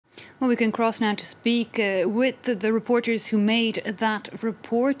Well, we can cross now to speak with the reporters who made that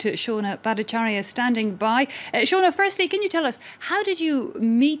report. Shona Bhattacharya is standing by. Shona, firstly, can you tell us, how did you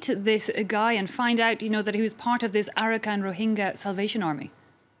meet this guy and find out, that he was part of this Arakan Rohingya Salvation Army?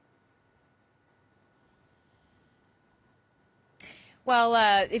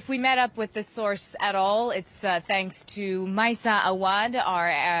 Well, if we met up with this source at all, it's thanks to Maisa Awad, our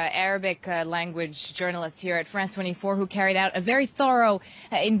Arabic language journalist here at France 24, who carried out a very thorough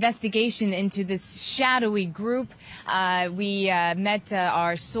investigation into this shadowy group. We met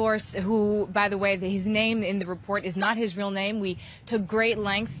our source, who, by the way, his name in the report is not his real name. We took great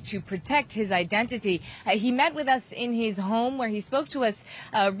lengths to protect his identity. He met with us in his home, where he spoke to us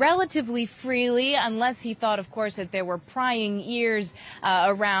relatively freely, unless he thought, of course, that there were prying ears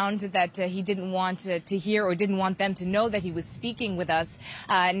around that he didn't want to hear, or didn't want them to know that he was speaking with us.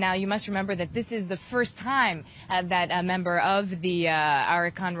 Now, you must remember that this is the first time that a member of the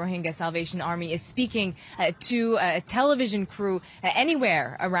Arakan Rohingya Salvation Army is speaking to a television crew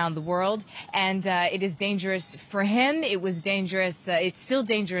anywhere around the world, and it is dangerous for him. It was dangerous. It's still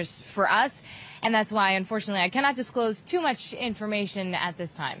dangerous for us. And that's why, unfortunately, I cannot disclose too much information at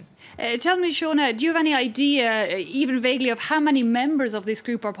this time. Tell me, Shona, do you have any idea, even vaguely, of how many members of this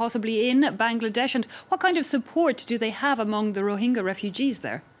group are possibly in Bangladesh, and what kind of support do they have among the Rohingya refugees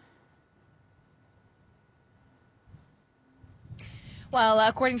there? Well,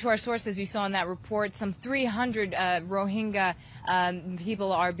 according to our sources, you saw in that report, some 300 Rohingya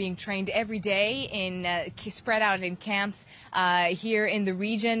people are being trained every day, spread out in camps here in the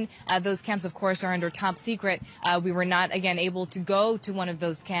region. Those camps, of course, are under top secret. We were not, again, able to go to one of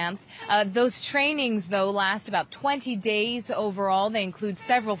those camps. Those trainings, though, last about 20 days overall. They include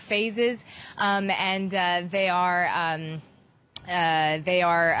several phases, and they are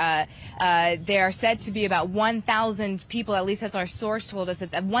said to be about 1,000 people. At least that's our source told us,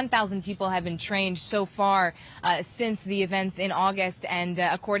 that 1,000 people have been trained so far since the events in August. And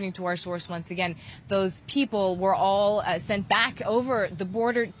according to our source, once again, those people were all sent back over the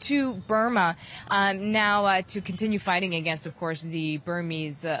border to Burma now to continue fighting against, of course, the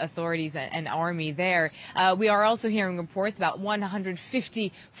Burmese authorities and army there. We are also hearing reports about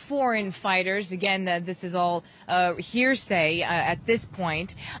 150 foreign fighters. Again, this is all hearsay at this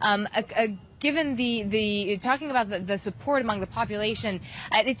point. Given talking about the support among the population,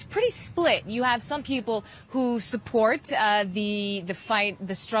 it's pretty split. You have some people who support the fight,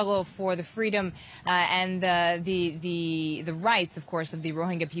 the struggle for the freedom and the rights, of course, of the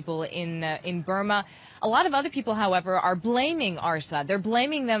Rohingya people in Burma. A lot of other people, however, are blaming ARSA. They're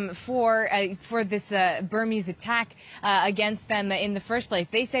blaming them for this Burmese attack against them in the first place.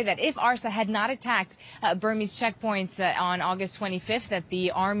 They say that if ARSA had not attacked Burmese checkpoints on August 25th, that the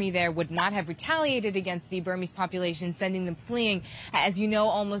army there would not have retaliated against the Burmese population, sending them fleeing. As you know,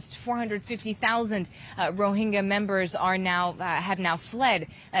 almost 450,000 Rohingya members are have now fled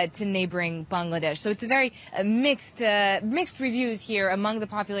to neighboring Bangladesh. So it's a very mixed reviews here among the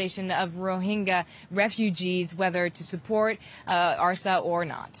population of Rohingya refugees, whether to support ARSA or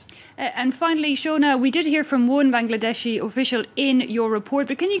not. And finally, Shona, we did hear from one Bangladeshi official in your report,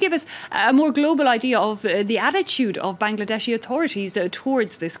 but can you give us a more global idea of the attitude of Bangladeshi authorities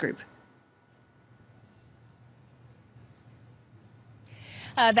towards this group?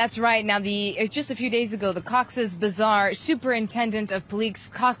 That's right. Now, just a few days ago, the Cox's Bazar superintendent of police,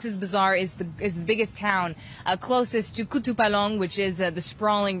 Cox's Bazar is the biggest town closest to Kutupalong, which is the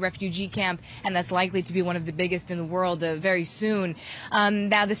sprawling refugee camp, and that's likely to be one of the biggest in the world very soon.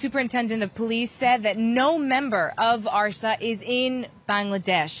 Now, the superintendent of police said that no member of ARSA is in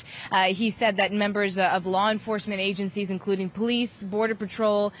Bangladesh. He said that members of law enforcement agencies, including police, border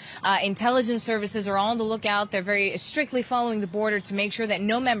patrol, intelligence services, are all on the lookout. They're very strictly following the border to make sure that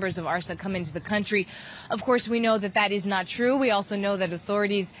no members of ARSA come into the country. Of course, we know that that is not true. We also know that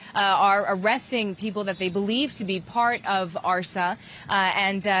authorities are arresting people that they believe to be part of ARSA,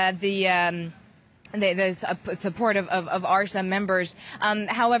 and the support of ARSA members.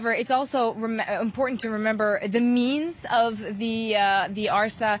 However, it's also important to remember the means of the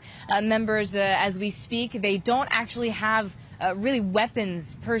ARSA members as we speak. They don't actually have really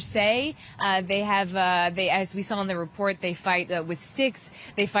weapons per se. As we saw in the report, they fight with sticks.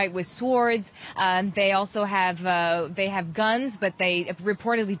 They fight with swords. They also have guns, but they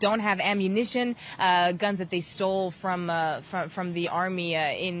reportedly don't have ammunition. Guns that they stole from the army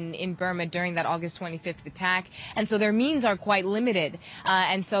in Burma during that August 25th attack. And so their means are quite limited.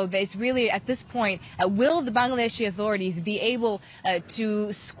 And so it's really at this point, will the Bangladeshi authorities be able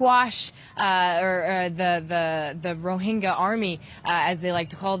to squash the Rohingya army army, as they like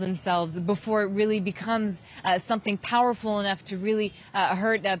to call themselves, before it really becomes something powerful enough to really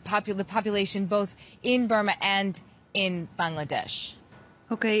hurt the population both in Burma and in Bangladesh.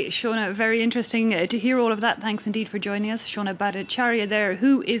 Okay, Shona, very interesting to hear all of that. Thanks indeed for joining us. Shona Bhattacharya there,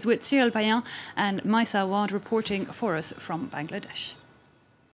 who is with Cyril Payan, and Maisa Wad reporting for us from Bangladesh.